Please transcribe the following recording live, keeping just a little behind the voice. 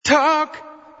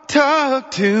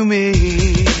Talk to me.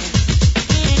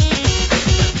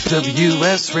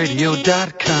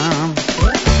 WSRadio.com.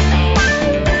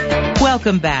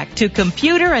 Welcome back to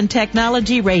Computer and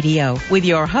Technology Radio with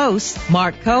your hosts,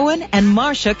 Mark Cohen and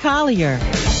Marcia Collier.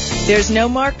 There's no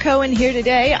Mark Cohen here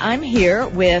today. I'm here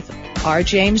with R.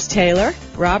 James Taylor,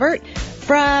 Robert,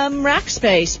 from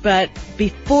Rackspace. But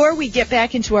before we get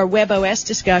back into our WebOS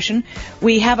discussion,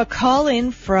 we have a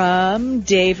call-in from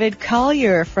David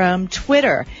Collier from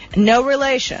Twitter. No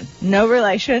relation.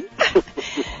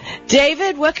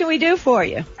 David, what can we do for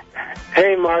you?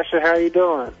 Hey, Marcia, how you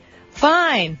doing?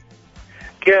 Fine.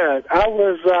 Good. I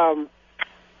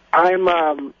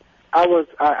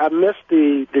missed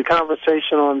the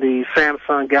conversation on the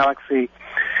Samsung Galaxy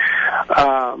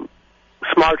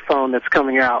smartphone that's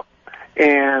coming out,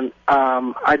 and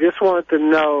I just wanted to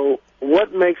know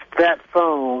what makes that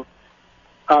phone,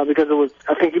 because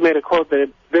I think you made a quote that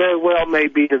it very well may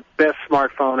be the best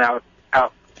smartphone out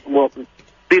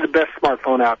be the best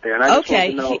smartphone out there, and I just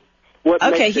want to know what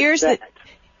makes it that.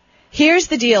 Here's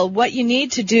the deal. What you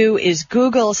need to do is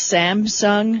Google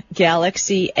Samsung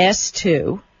Galaxy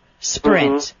S2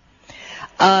 Sprint.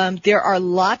 Mm-hmm. There are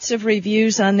lots of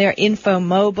reviews on there. Info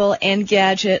Mobile,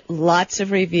 Engadget, lots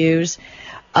of reviews.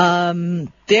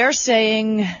 They're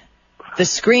saying the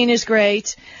screen is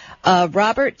great.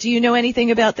 Robert, do you know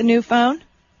anything about the new phone?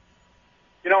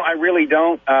 I really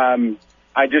don't.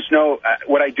 I just know,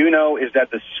 what I do know is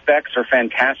that the specs are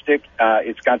fantastic.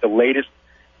 It's got the latest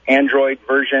Android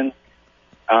version.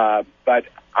 But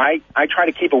I try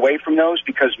to keep away from those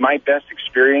because my best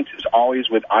experience is always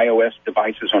with iOS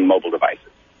devices on mobile devices.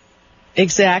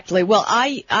 Exactly. Well,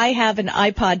 I have an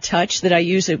iPod Touch that I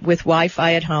use it with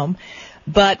Wi-Fi at home.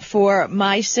 But for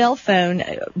my cell phone,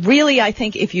 really, I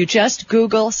think if you just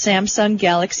Google Samsung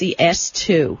Galaxy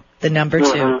S2, the number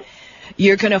 2,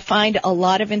 you're going to find a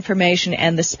lot of information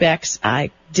and the specs.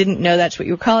 I didn't know that's what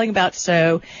you were calling about,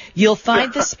 so you'll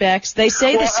find the specs. They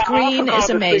say the screen is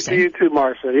amazing. You too,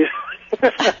 Marcia.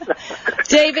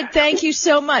 David, thank you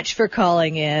so much for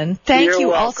calling in. Thank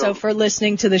you also for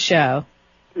listening to the show.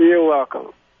 You're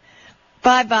welcome.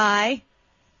 Bye-bye.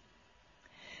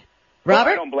 Robert?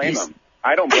 Well, I don't blame him.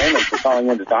 I don't blame him for calling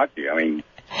in to talk to you. I mean...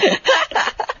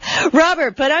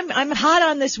 Robert, but I'm hot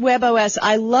on this WebOS.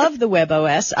 I love the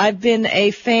WebOS. I've been a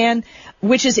fan,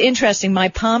 which is interesting. My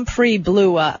Palm Pre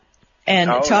blew up, and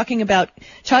talking about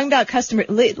customer,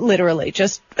 literally,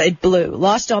 just it blew.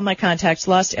 Lost all my contacts,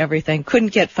 lost everything.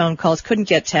 Couldn't get phone calls, couldn't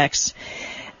get texts.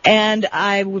 And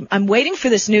I'm waiting for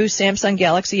this new Samsung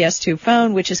Galaxy S2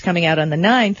 phone, which is coming out on the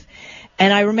 9th.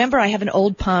 And I remember I have an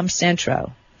old Palm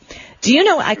Centro. Do you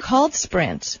know I called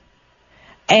Sprint?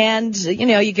 And,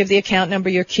 you give the account number,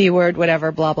 your keyword,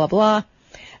 whatever, blah, blah, blah.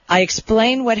 I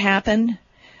explain what happened.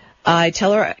 I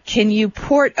tell her, can you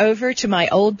port over to my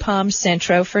old Palm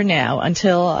Centro for now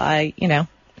until I,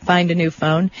 find a new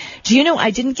phone? Do you know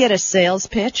I didn't get a sales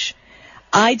pitch?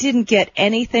 I didn't get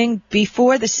anything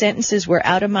before the sentences were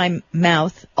out of my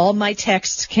mouth. All my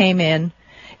texts came in.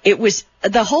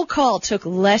 The whole call took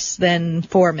less than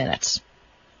 4 minutes.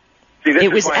 See,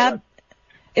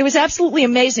 It was absolutely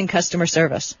amazing customer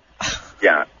service.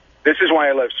 Yeah, this is why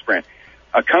I love Sprint.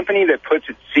 A company that puts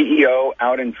its CEO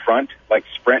out in front, like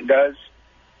Sprint does,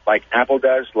 like Apple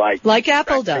does, like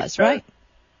Apple does, right?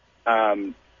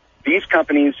 These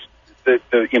companies,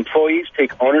 the employees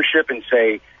take ownership and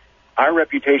say, our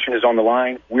reputation is on the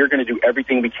line. We're going to do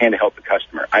everything we can to help the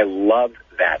customer. I love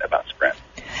that about Sprint.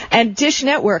 And Dish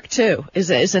Network, too,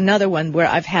 is another one where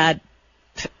I've had...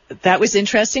 That was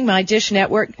interesting. My Dish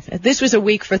Network, this was a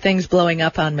week for things blowing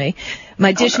up on me.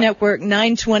 My Dish Network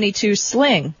 922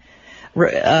 Sling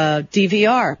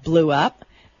DVR blew up.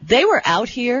 They were out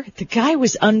here. The guy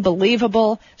was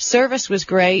unbelievable. Service was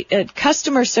great.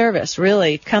 Customer service,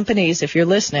 really. Companies, if you're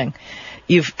listening,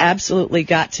 you've absolutely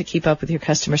got to keep up with your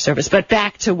customer service. But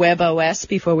back to WebOS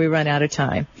before we run out of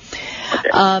time.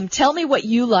 Okay. Tell me what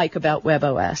you like about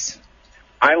WebOS.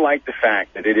 I like the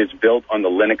fact that it is built on the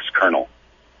Linux kernel.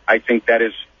 I think that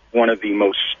is one of the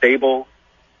most stable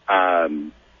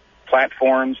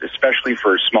platforms, especially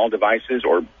for small devices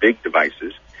or big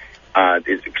devices.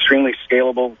 It's extremely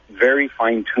scalable, very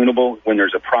fine-tunable. When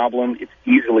there's a problem, it's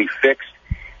easily fixed.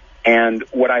 And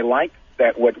what I like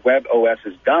that what WebOS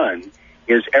has done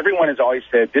is everyone has always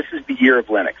said this is the year of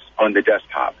Linux on the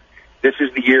desktop. This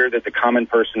is the year that the common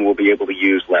person will be able to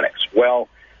use Linux. Well,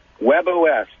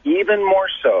 WebOS, even more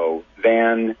so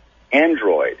than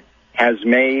Android, has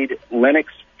made Linux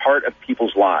part of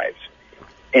people's lives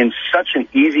in such an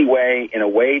easy way, in a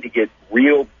way to get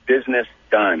real business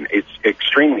done. It's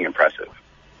extremely impressive.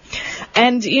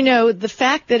 And, the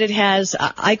fact that it has,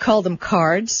 I call them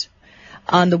cards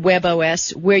on the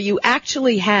WebOS, where you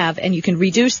actually have, and you can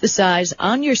reduce the size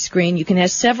on your screen. You can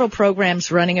have several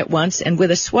programs running at once, and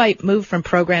with a swipe, move from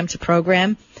program to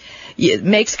program. It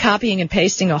makes copying and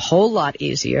pasting a whole lot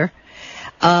easier.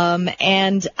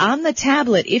 And on the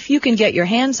tablet, if you can get your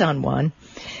hands on one,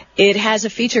 it has a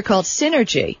feature called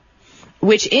Synergy,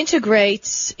 which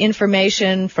integrates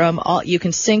information from you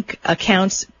can sync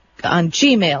accounts on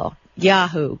Gmail,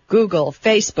 Yahoo, Google,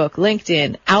 Facebook,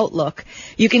 LinkedIn, Outlook.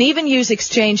 You can even use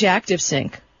Exchange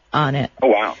ActiveSync on it. Oh,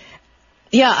 wow.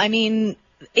 Yeah,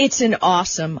 it's an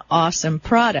awesome, awesome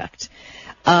product.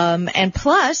 And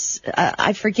plus,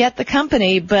 I forget the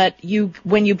company, but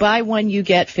when you buy one, you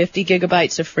get 50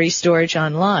 gigabytes of free storage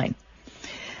online.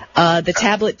 The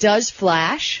tablet does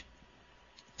flash,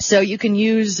 so you can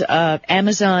use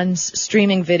Amazon's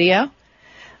streaming video.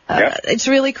 It's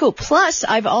really cool. Plus,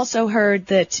 I've also heard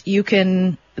that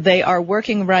they are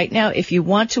working right now, if you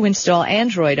want to install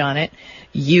Android on it,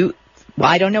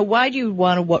 I don't know why you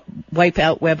want to wipe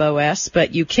out WebOS,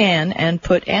 but you can and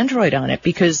put Android on it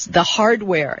because the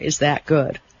hardware is that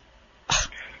good.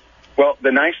 Well,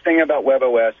 the nice thing about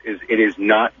WebOS is it is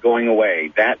not going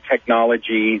away. That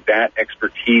technology, that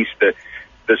expertise, the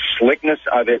slickness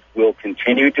of it will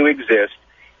continue to exist,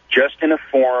 just in a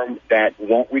form that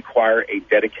won't require a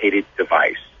dedicated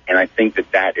device. And I think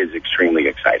that is extremely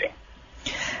exciting.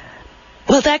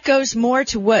 Well, that goes more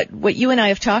to what you and I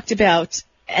have talked about,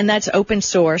 and that's open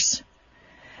source.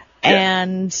 Yeah.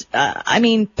 And,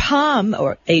 Palm,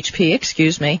 or HP,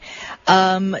 excuse me,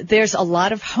 there's a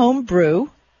lot of homebrew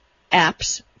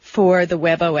apps for the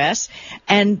WebOS.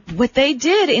 And what they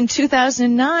did in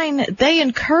 2009, they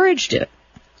encouraged it.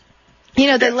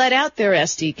 They let out their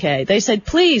SDK. They said,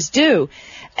 please do.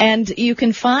 And you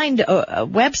can find a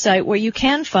website where you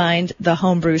can find the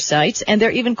homebrew sites, and they're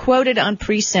even quoted on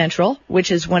PreCentral,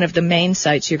 which is one of the main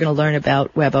sites you're going to learn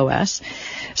about WebOS.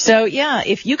 So, yeah,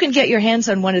 if you can get your hands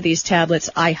on one of these tablets,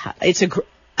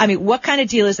 what kind of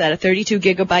deal is that? A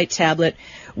 32-gigabyte tablet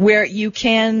where you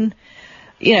can,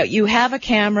 you have a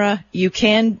camera,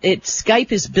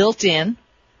 Skype is built in.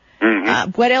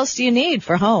 Mm-hmm. What else do you need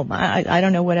for home? I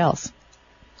don't know what else.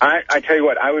 I tell you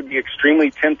what, I would be extremely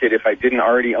tempted if I didn't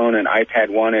already own an iPad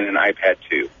 1 and an iPad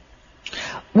 2.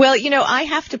 Well, I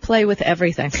have to play with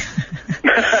everything.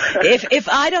 If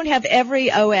I don't have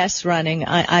every OS running,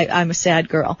 I'm a sad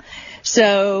girl.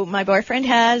 So my boyfriend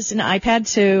has an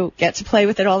iPad 2, gets to play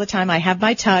with it all the time. I have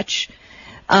my Touch.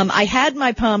 I had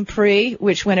my Palm Pre,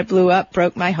 which when it blew up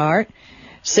broke my heart.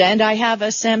 And I have a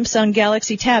Samsung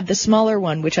Galaxy Tab, the smaller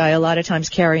one, which I a lot of times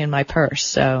carry in my purse.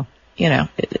 So,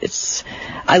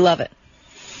 I love it.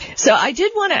 So I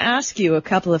did want to ask you a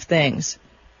couple of things.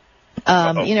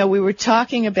 We were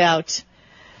talking about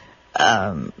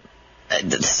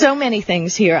so many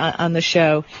things here on the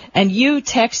show, and you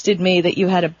texted me that you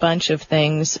had a bunch of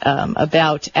things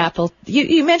about Apple.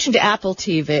 You mentioned Apple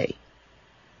TV.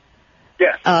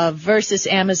 Yes. Versus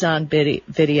Amazon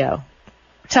Video.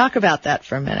 Talk about that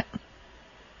for a minute.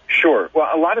 Sure. Well,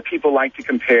 a lot of people like to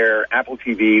compare Apple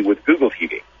TV with Google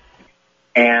TV.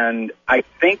 And I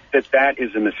think that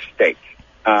is a mistake.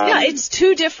 It's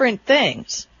two different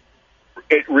things.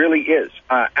 It really is.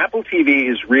 Apple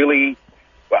TV is really,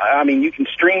 you can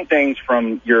stream things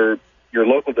from your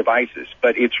local devices,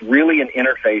 but it's really an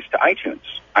interface to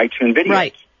iTunes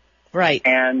Video. Right.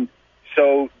 And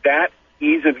so that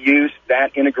ease of use,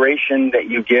 that integration that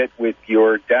you get with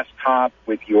your desktop,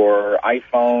 with your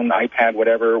iPhone, iPad,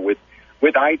 whatever, with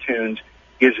iTunes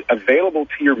is available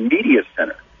to your media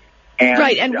center.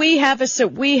 And we have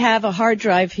a hard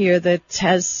drive here that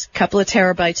has a couple of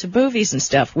terabytes of movies and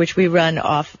stuff, which we run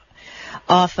off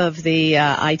of the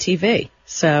iTV.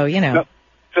 So,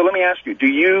 So let me ask you, do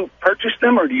you purchase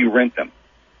them or do you rent them?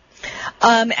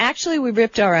 Actually, we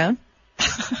ripped our own.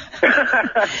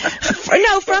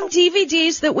 From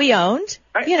DVDs that we owned.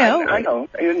 I know.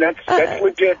 And that's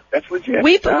legit. That's legit.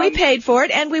 We paid for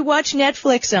it, and we watch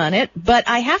Netflix on it. But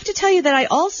I have to tell you that I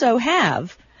also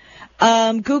have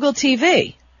Google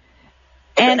TV.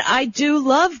 And I do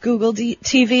love Google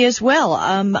TV as well.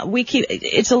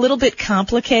 It's a little bit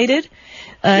complicated.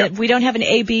 Yep. We don't have an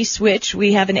AB switch.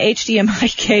 We have an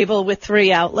HDMI cable with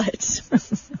 3 outlets.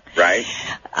 Right.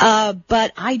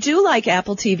 But I do like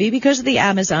Apple TV because of the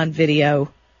Amazon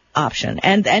Video option,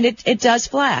 and it does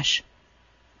flash.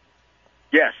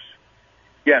 Yes.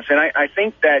 And I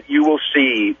think that you will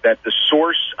see that the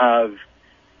source of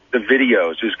the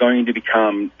videos is going to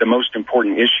become the most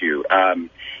important issue.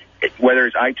 Whether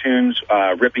it's iTunes,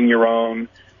 ripping your own,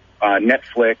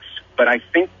 Netflix, but I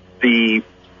think the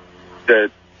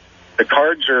The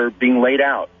cards are being laid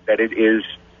out that it is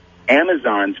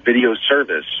Amazon's video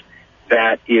service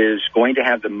that is going to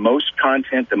have the most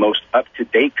content, the most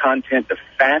up-to-date content, the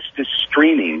fastest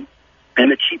streaming,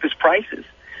 and the cheapest prices.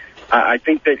 I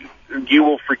think that you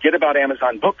will forget about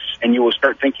Amazon Books, and you will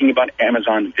start thinking about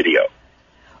Amazon Video.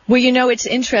 Well, you know, it's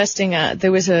interesting.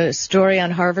 There was a story on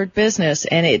Harvard Business,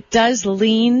 and it does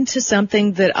lean to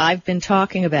something that I've been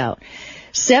talking about.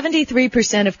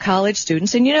 73% of college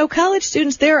students, and you know, college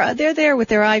students, they're there with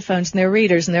their iPhones and their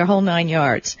readers and their whole 9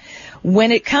 yards.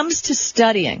 When it comes to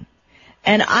studying,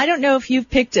 and I don't know if you've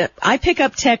I pick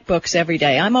up tech books every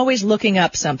day. I'm always looking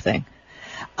up something.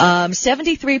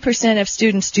 73% of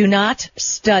students do not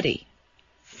study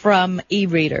from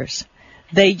e-readers.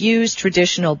 They use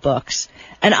traditional books.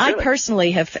 And really? I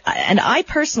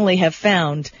personally have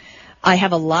found I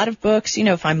have a lot of books. You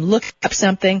know, if I'm looking up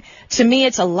something, to me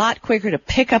it's a lot quicker to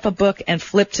pick up a book and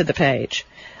flip to the page.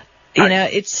 You know,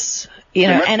 it's, you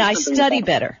know, and I study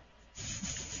better.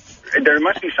 There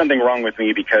must be something wrong with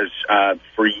me because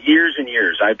for years and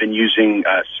years I've been using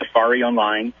Safari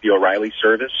Online, the O'Reilly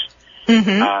service,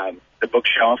 the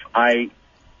bookshelf. I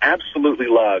absolutely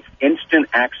love instant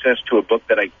access to a book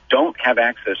that I don't have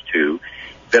access to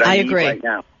that I need right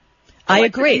now. I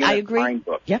agree.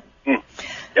 Yep.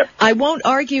 Yep. I won't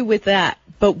argue with that,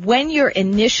 but when you're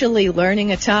initially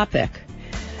learning a topic,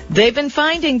 they've been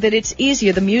finding that it's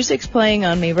easier. The music's playing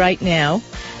on me right now.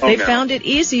 They found it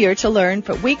easier to learn,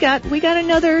 but we got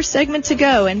another segment to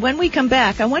go. And when we come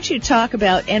back, I want you to talk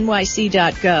about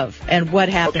nyc.gov and what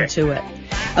happened to it.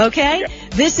 Okay?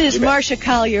 This is Marcia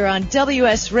Collier on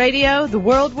WS Radio, the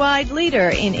worldwide leader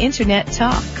in Internet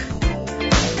talk.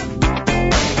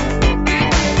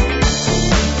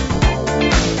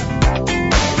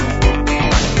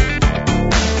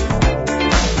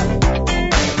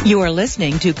 You are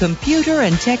listening to Computer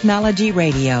and Technology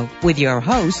Radio with your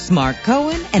hosts Mark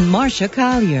Cohen and Marcia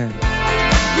Collier.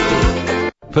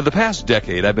 For the past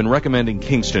decade, I've been recommending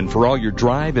Kingston for all your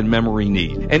drive and memory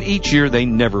need, and each year they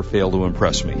never fail to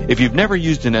impress me. If you've never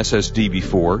used an SSD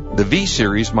before, the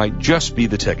V-Series might just be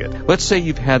the ticket. Let's say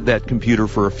you've had that computer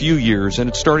for a few years and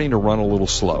it's starting to run a little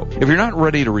slow. If you're not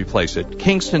ready to replace it,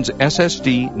 Kingston's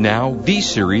SSD Now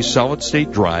V-Series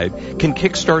solid-state drive can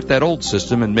kickstart that old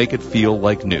system and make it feel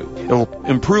like new. It'll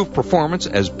improve performance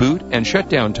as boot and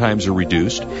shutdown times are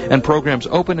reduced, and programs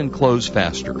open and close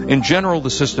faster. In general, the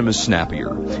system is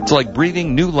snappier. It's like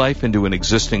breathing new life into an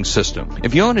existing system.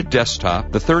 If you own a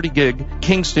desktop, the 30-gig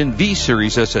Kingston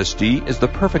V-Series SSD is the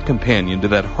perfect companion to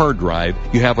that hard drive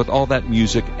you have with all that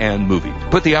music and movie.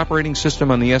 Put the operating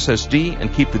system on the SSD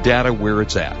and keep the data where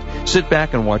it's at. Sit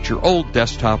back and watch your old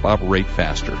desktop operate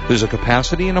faster. There's a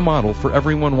capacity and a model for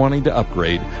everyone wanting to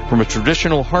upgrade from a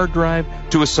traditional hard drive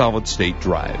to a solid-state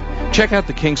drive. Check out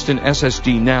the Kingston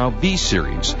SSD Now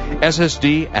V-Series.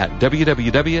 SSD at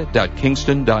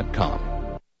www.kingston.com.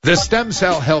 The Stem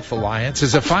Cell Health Alliance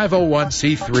is a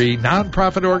 501c3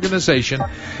 nonprofit organization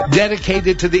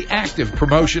dedicated to the active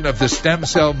promotion of the stem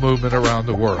cell movement around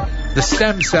the world. The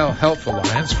Stem Cell Health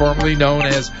Alliance, formerly known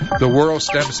as the World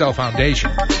Stem Cell Foundation,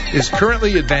 is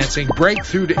currently advancing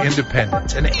Breakthrough to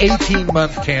Independence, an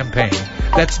 18-month campaign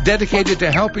that's dedicated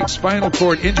to helping spinal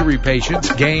cord injury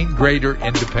patients gain greater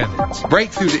independence.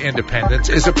 Breakthrough to Independence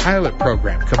is a pilot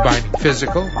program combining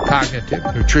physical, cognitive,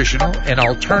 nutritional, and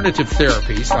alternative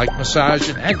therapies like massage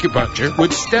and acupuncture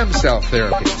with stem cell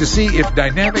therapy to see if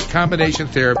dynamic combination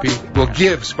therapy will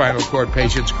give spinal cord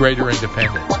patients greater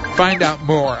independence. Find out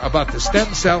more about the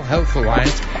Stem Cell Health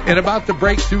Alliance and about the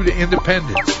Breakthrough to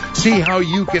Independence. See how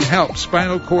you can help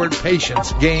spinal cord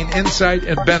patients gain insight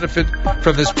and benefit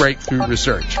from this breakthrough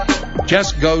research.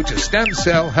 Just go to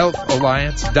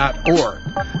stemcellhealthalliance.org.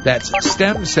 That's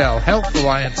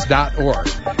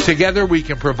stemcellhealthalliance.org. Together we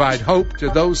can provide hope to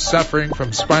those suffering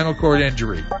from spinal cord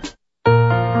injury.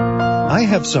 I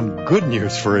have some good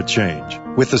news for a change.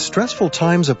 With the stressful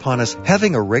times upon us,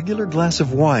 having a regular glass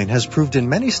of wine has proved in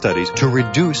many studies to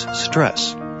reduce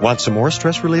stress. Want some more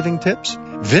stress-relieving tips?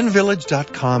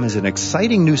 VinVillage.com is an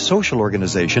exciting new social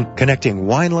organization connecting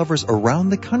wine lovers around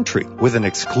the country with an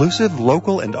exclusive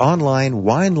local and online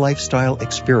wine lifestyle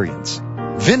experience.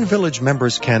 Vin Village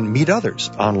members can meet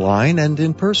others online and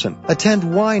in person,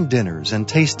 attend wine dinners and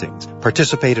tastings,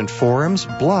 participate in forums,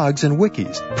 blogs, and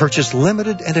wikis, purchase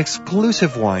limited and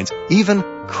exclusive wines, even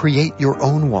create your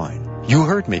own wine. You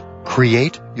heard me.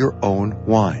 Create your own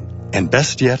wine. And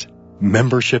best yet,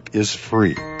 membership is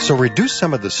free. So reduce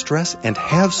some of the stress and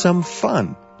have some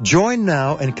fun. Join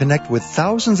now and connect with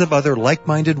thousands of other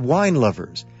like-minded wine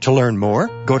lovers. To learn more,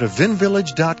 go to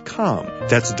vinvillage.com.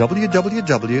 That's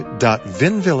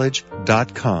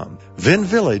www.vinvillage.com. Vin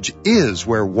Village is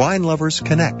where wine lovers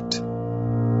connect.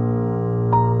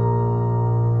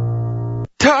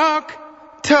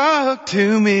 Talk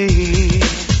to me.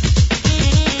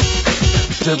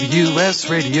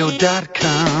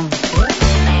 WSRadio.com.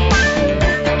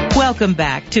 Welcome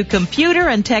back to Computer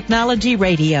and Technology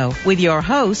Radio with your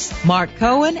hosts, Mark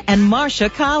Cohen and Marcia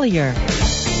Collier.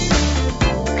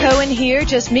 Cohen here,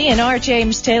 just me and R.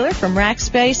 James Taylor from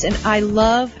Rackspace, and I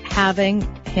love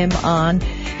having him on.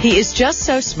 He is just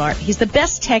so smart. He's the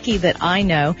best techie that I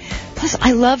know. Plus,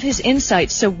 I love his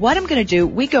insights. So what I'm going to do,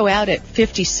 we go out at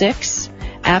 56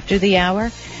 after the hour,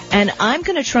 and I'm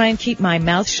going to try and keep my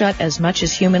mouth shut as much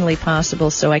as humanly possible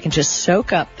so I can just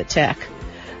soak up the tech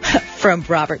from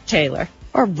Robert Taylor,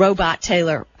 or Robot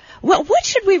Taylor. Well, what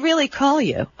should we really call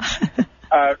you?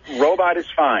 Robot is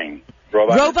fine.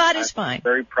 Robot is fine. I'm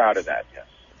very proud of that, yes.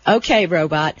 Okay,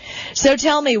 Robot. So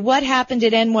tell me, what happened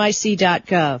at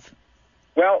nyc.gov?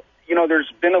 Well,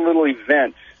 there's been a little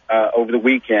event over the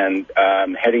weekend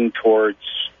heading towards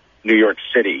New York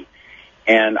City.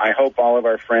 And I hope all of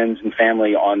our friends and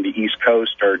family on the East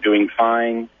Coast are doing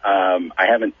fine. I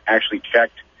haven't actually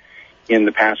checked in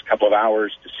the past couple of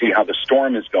hours to see how the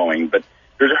storm is going, but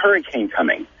there's a hurricane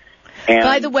coming. And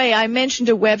by the way, I mentioned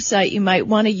a website you might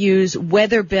want to use.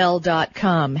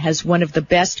 Weatherbell.com has one of the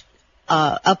best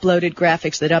uploaded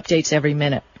graphics that updates every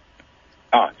minute.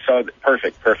 So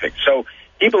perfect. So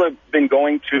people have been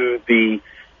going to the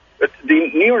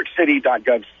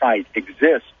NewYorkCity.gov site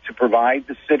exists to provide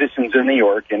the citizens of New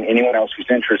York and anyone else who's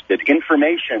interested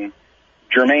information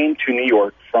germane to New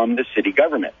York from the city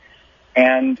government.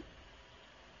 And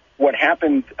what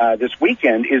happened this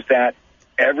weekend is that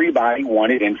everybody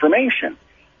wanted information,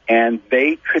 and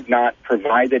they could not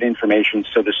provide that information,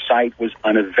 so the site was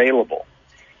unavailable.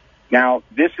 Now,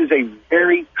 this is a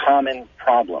very common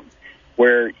problem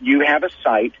where you have a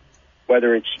site,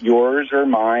 whether it's yours or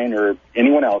mine or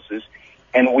anyone else's,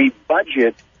 and we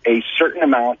budget a certain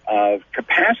amount of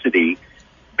capacity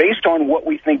based on what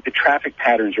we think the traffic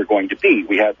patterns are going to be.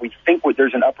 We think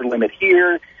there's an upper limit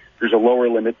here, there's a lower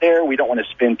limit there. We don't want to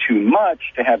spend too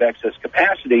much to have excess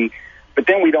capacity, but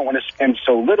then we don't want to spend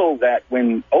so little that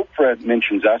when Oprah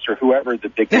mentions us, or whoever the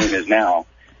big name is now,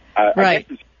 right. I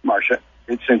guess it's Marcia,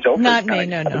 since Oprah. Not me,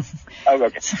 no. Oh,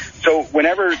 okay. So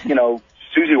whenever,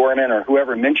 Susie Orman or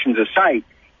whoever mentions a site,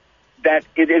 that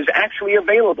it is actually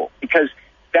available, because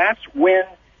that's when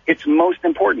it's most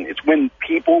important. It's when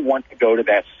people want to go to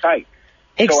that site.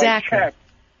 Exactly. So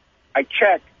I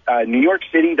checked.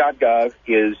 NewYorkCity.gov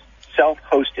is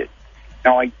self-hosted.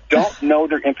 Now, I don't know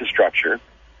their infrastructure.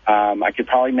 I could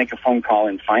probably make a phone call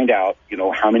and find out,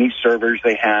 how many servers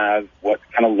they have, what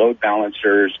kind of load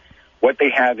balancers, what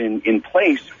they have in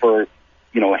place for,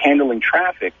 handling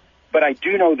traffic. But I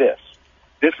do know this.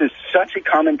 This is such a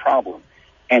common problem.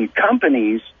 And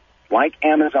companies like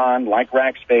Amazon, like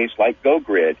Rackspace, like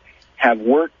GoGrid have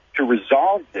worked to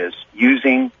resolve this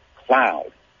using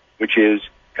cloud, which is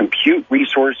compute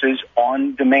resources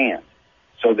on demand.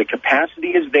 So the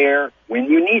capacity is there when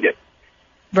you need it.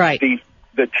 Right.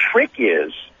 The trick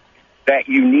is that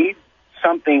you need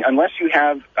something, unless you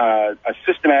have a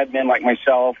system admin like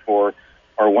myself or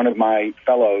one of my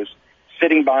fellows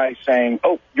sitting by saying,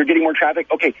 oh, you're getting more traffic?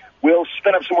 Okay, we'll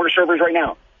spin up some more servers right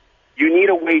now. You need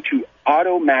a way to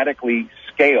automatically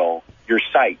scale your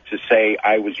site to say,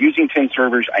 I was using 10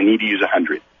 servers, I need to use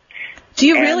 100. Do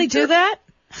you really do that?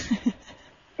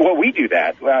 Well, we do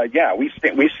that. Yeah, we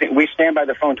stand by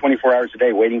the phone 24 hours a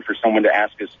day waiting for someone to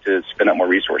ask us to spin up more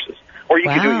resources. Or you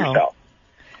can do it yourself.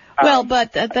 Well,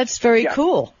 but that's very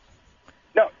cool.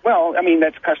 No, well,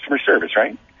 that's customer service,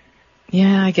 right?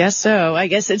 Yeah, I guess so. I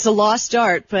guess it's a lost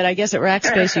art, but I guess at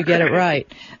Rackspace you get it right.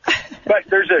 But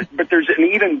there's an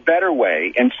even better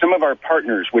way, and some of our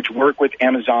partners, which work with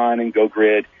Amazon and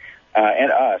GoGrid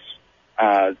and us,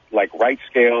 like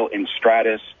RightScale and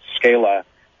Stratus, Scalar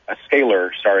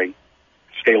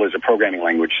is a programming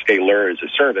language, Scalar is a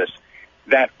service,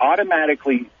 that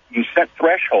automatically you set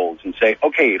thresholds and say,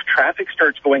 okay, if traffic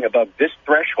starts going above this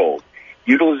threshold,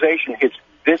 utilization hits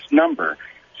this number,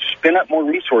 spin up more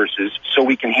resources so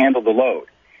we can handle the load.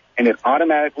 And it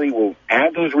automatically will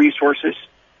add those resources.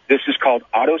 This is called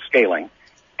auto-scaling.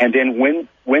 And then when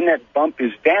that bump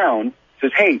is down, it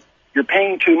says, hey, you're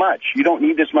paying too much. You don't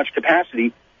need this much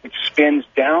capacity. It spins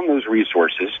down those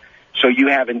resources so you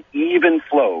have an even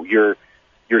flow. Your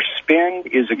spend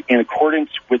is in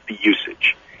accordance with the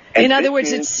usage. And in other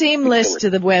words, it's seamless to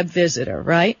the web visitor,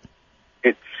 right?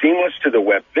 It's seamless to the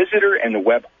web visitor and the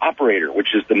web operator,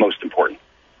 which is the most important.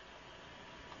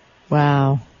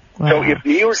 Wow. So if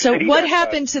New York City what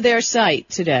happened to their site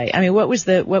today? What was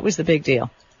the big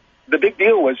deal? The big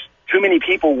deal was too many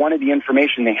people wanted the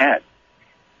information they had.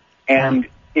 And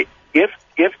if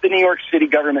the New York City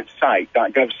government site,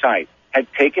 .gov site, had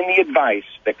taken the advice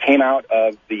that came out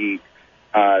of the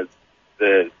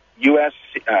U.S.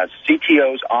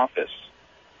 CTO's office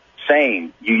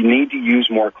saying you need to use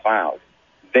more cloud,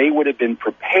 they would have been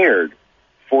prepared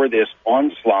for this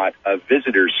onslaught of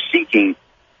visitors seeking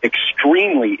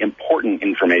extremely important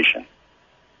information.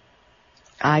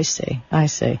 I see.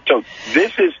 So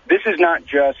this is not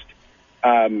just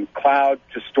cloud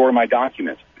to store my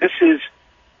documents. This is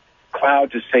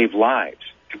cloud to save lives,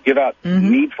 to give out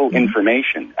needful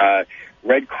information.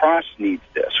 Red Cross needs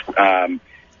this.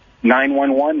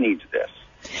 911 needs this.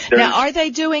 Now, are they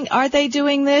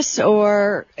doing this,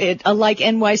 or like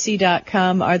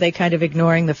NYC.com? Are they kind of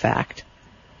ignoring the fact?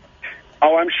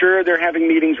 Oh, I'm sure they're having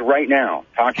meetings right now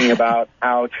talking about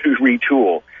how to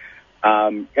retool.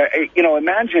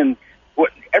 Imagine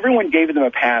what everyone gave them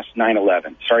a pass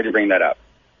 9/11. Sorry to bring that up,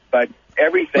 but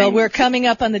everything. Well, we're coming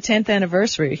up on the 10th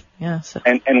anniversary. Yeah. So.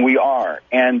 And we are.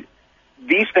 And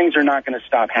these things are not going to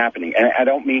stop happening. And I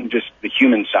don't mean just the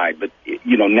human side, but,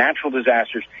 natural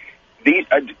disasters. These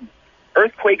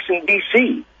earthquakes in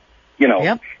D.C.,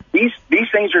 these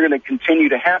things are going to continue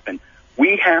to happen.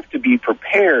 We have to be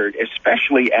prepared,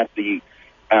 especially at the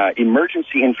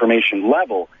emergency information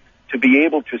level, to be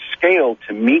able to scale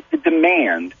to meet the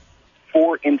demand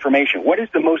for information. What is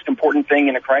the most important thing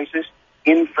in a crisis?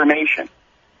 Information.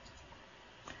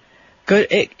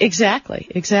 Good.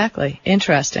 Exactly.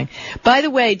 Interesting. By the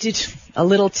way, a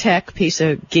little tech piece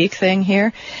of geek thing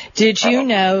here. Did you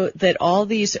know that all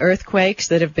these earthquakes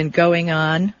that have been going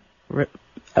on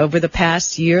over the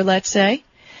past year, let's say,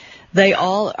 they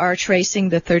all are tracing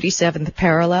the 37th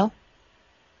parallel?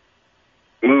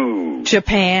 Ooh.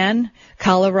 Japan,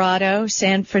 Colorado,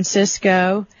 San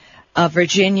Francisco,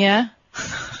 Virginia.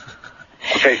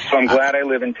 Okay, so I'm glad I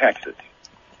live in Texas.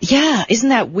 Yeah, isn't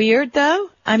that weird, though?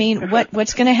 I mean,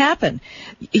 what's going to happen?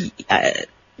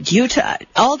 Utah,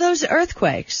 all those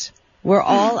earthquakes were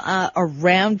all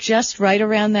just right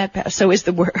around that. So is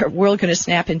the world going to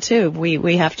snap in two?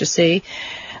 We have to see.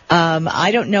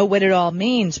 I don't know what it all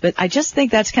means, but I just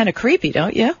think that's kind of creepy,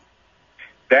 don't you?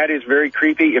 That is very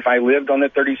creepy. If I lived on the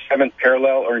 37th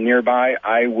parallel or nearby,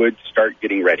 I would start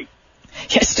getting ready.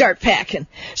 Yeah, start packing.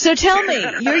 So tell me,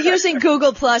 you're using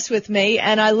Google Plus with me,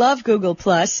 and I love Google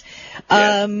Plus.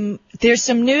 Yes. There's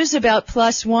some news about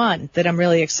Plus One that I'm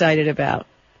really excited about.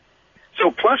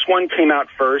 So Plus One came out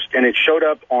first, and it showed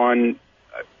up on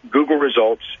Google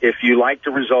results. If you liked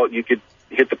the result, you could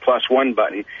hit the Plus One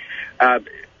button. A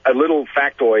little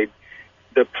factoid,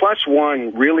 the Plus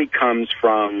One really comes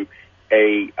from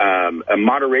a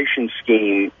moderation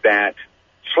scheme that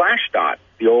Slashdot,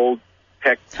 the old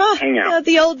tech hangout.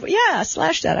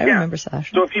 Slashdot. I remember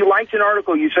Slashdot. So if you liked an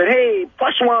article, you said, hey,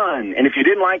 +1. And if you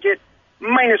didn't like it,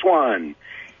 -1.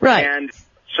 Right. And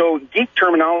so geek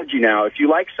terminology now, if you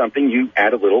like something, you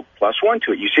add a little +1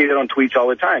 to it. You see that on tweets all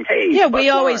the time. Hey, yeah, we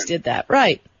always did that.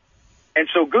 Right. And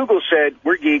so Google said,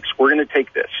 we're geeks, we're going to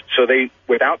take this. So they,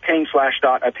 without paying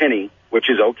Slashdot a penny, which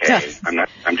is okay.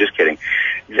 I'm just kidding.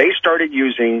 They started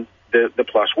using the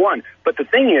 +1. But the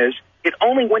thing is, it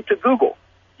only went to Google.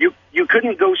 You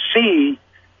couldn't go see,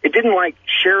 it didn't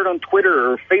share it on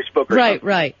Twitter or Facebook or something.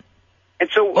 Right. And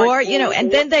so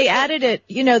and then they added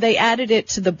it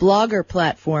to the Blogger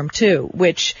platform too,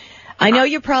 which I know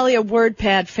you're probably a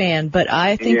WordPad fan, but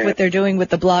I think what they're doing with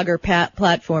the Blogger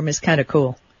platform is kind of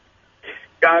cool.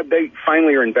 They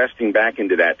finally are investing back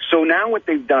into that. So now what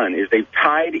they've done is they've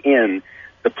tied in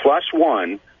the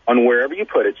 +1 on wherever you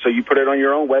put it. So you put it on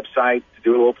your own website to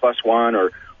do a little +1,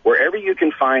 or wherever you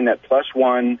can find that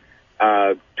 +1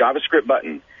 JavaScript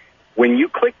button. When you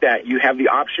click that, you have the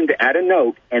option to add a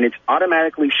note, and it's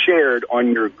automatically shared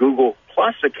on your Google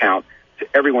Plus account to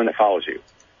everyone that follows you,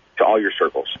 to all your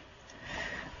circles.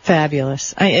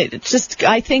 Fabulous.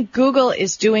 I think Google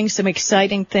is doing some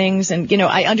exciting things, and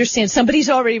I understand somebody's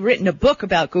already written a book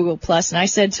about Google Plus, and I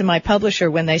said to my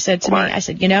publisher when they said to me, I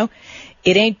said,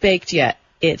 it ain't baked yet.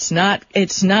 It's not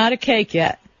a cake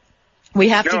yet. We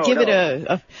have to give it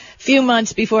a few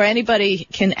months before anybody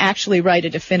can actually write a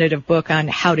definitive book on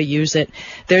how to use it.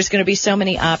 There's going to be so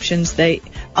many options.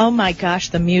 Oh my gosh,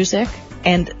 the music.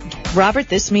 And Robert,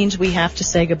 this means we have to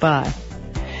say goodbye.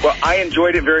 Well, I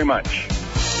enjoyed it very much.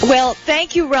 Well,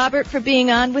 thank you, Robert, for being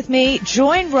on with me.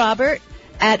 Join Robert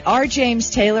at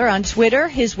rjamestaylor on Twitter.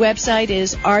 His website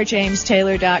is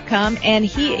rjamestaylor.com, and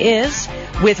he is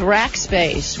with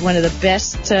Rackspace, one of the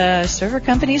best server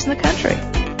companies in the country.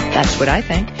 That's what I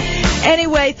think.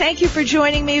 Anyway, thank you for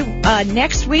joining me.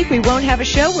 Next week we won't have a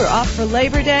show. We're off for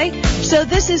Labor Day. So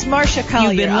this is Marcia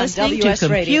Collier. You've been listening to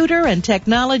Computer and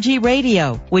Technology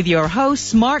Radio with your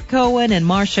hosts Mark Cohen and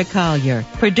Marcia Collier.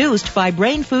 Produced by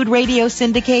Brain Food Radio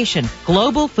Syndication.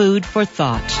 Global food for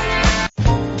thought.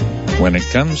 When it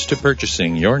comes to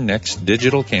purchasing your next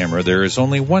digital camera, there is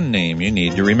only one name you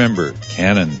need to remember: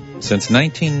 Canon. Since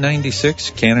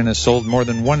 1996, Canon has sold more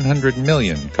than 100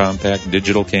 million compact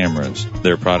digital cameras.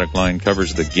 Their product line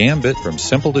covers the gambit from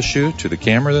simple to shoot to the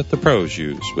camera that the pros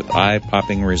use, with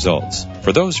eye-popping results.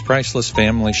 For those priceless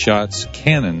family shots,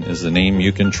 Canon is the name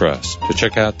you can trust. To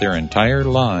check out their entire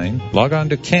line, log on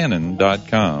to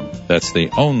Canon.com. That's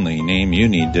the only name you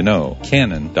need to know,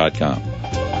 Canon.com.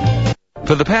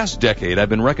 For the past decade, I've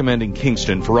been recommending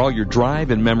Kingston for all your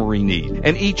drive and memory need,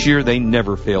 and each year they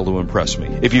never fail to impress me.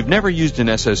 If you've never used an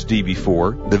SSD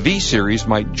before, the V-Series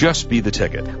might just be the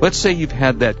ticket. Let's say you've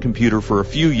had that computer for a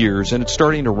few years and it's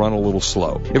starting to run a little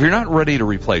slow. If you're not ready to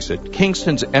replace it,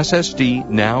 Kingston's SSD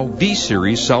Now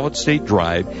V-Series solid-state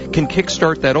drive can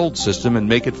kickstart that old system and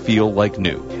make it feel like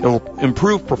new. It'll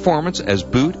improve performance as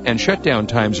boot and shutdown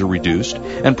times are reduced,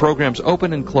 and programs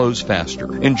open and close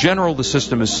faster. In general, the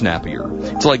system is snappier.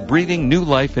 It's like breathing new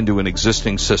life into an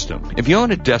existing system. If you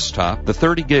own a desktop, the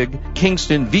 30-gig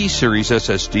Kingston V-Series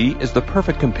SSD is the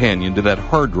perfect companion to that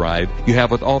hard drive you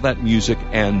have with all that music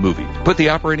and movies. Put the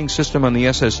operating system on the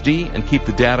SSD and keep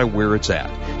the data where it's at.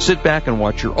 Sit back and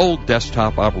watch your old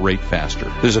desktop operate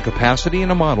faster. There's a capacity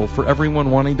and a model for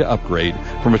everyone wanting to upgrade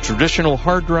from a traditional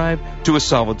hard drive to a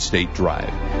solid-state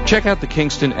drive. Check out the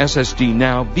Kingston SSD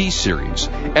Now V-Series.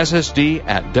 SSD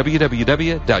at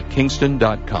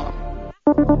www.kingston.com.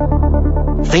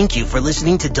 Thank you for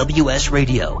listening to WS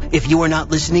Radio. If you are not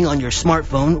listening on your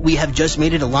smartphone, we have just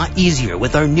made it a lot easier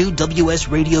with our new WS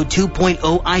Radio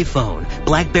 2.0 iPhone,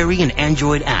 BlackBerry, and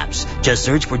Android apps. Just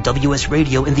search for WS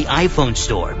Radio in the iPhone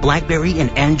Store, BlackBerry,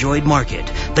 and Android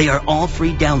Market. They are all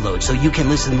free downloads, so you can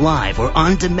listen live or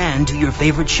on demand to your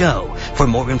favorite show. For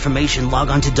more information, log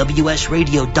on to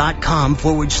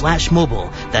WSRadio.com/mobile.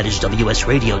 That is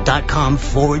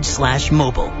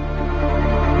WSRadio.com/mobile.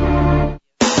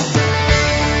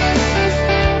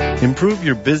 Improve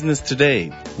your business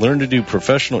today. Learn to do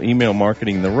professional email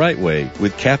marketing the right way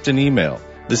with Captain Email.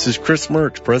 This is Chris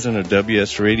Merckx, president of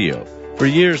WS Radio. For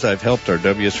years, I've helped our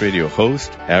WS Radio hosts,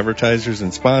 advertisers,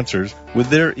 and sponsors with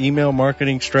their email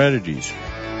marketing strategies.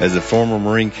 As a former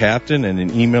Marine captain and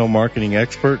an email marketing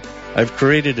expert, I've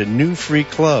created a new free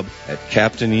club at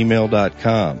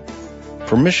CaptainEmail.com.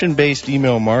 Permission-based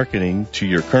email marketing to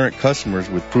your current customers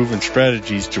with proven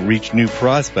strategies to reach new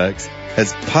prospects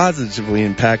has positively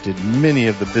impacted many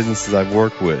of the businesses I've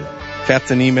worked with.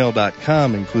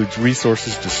 CaptainEmail.com includes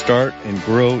resources to start and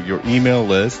grow your email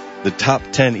list, the top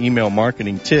 10 email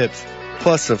marketing tips,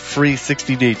 plus a free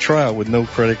 60-day trial with no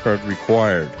credit card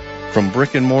required. From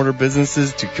brick-and-mortar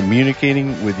businesses to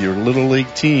communicating with your Little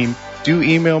League team, do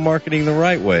email marketing the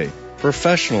right way,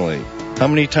 professionally. How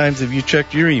many times have you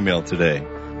checked your email today?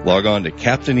 Log on to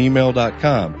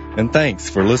CaptainEmail.com, and thanks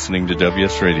for listening to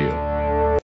WS Radio.